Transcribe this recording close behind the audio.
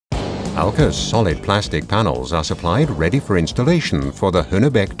Alkus solid plastic panels are supplied ready for installation for the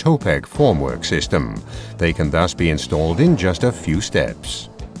Hünnebeck TOPEC formwork system. They can thus be installed in just a few steps.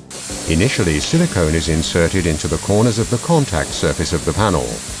 Initially, silicone is inserted into the corners of the contact surface of the panel.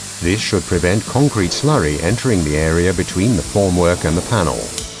 This should prevent concrete slurry entering the area between the formwork and the panel.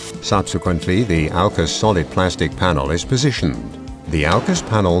 Subsequently, the alkus solid plastic panel is positioned. The alkus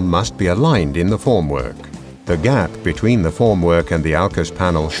panel must be aligned in the formwork. The gap between the formwork and the alkus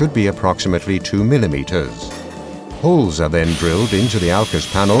panel should be approximately 2 millimeters. Holes are then drilled into the alkus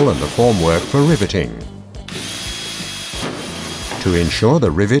panel and the formwork for riveting. To ensure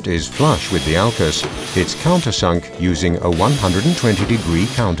the rivet is flush with the alkus, it's countersunk using a 120-degree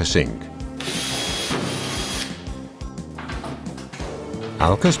countersink.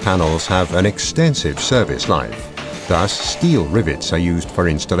 Alkus panels have an extensive service life. Thus, steel rivets are used for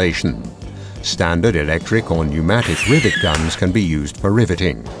installation. Standard electric or pneumatic rivet guns can be used for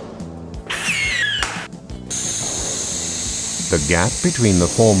riveting. The gap between the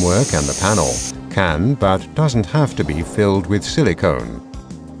formwork and the panel can, but doesn't have to be, filled with silicone.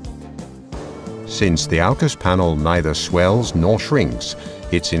 Since the alkus panel neither swells nor shrinks,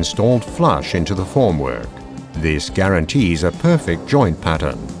 it's installed flush into the formwork. This guarantees a perfect joint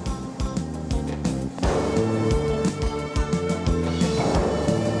pattern.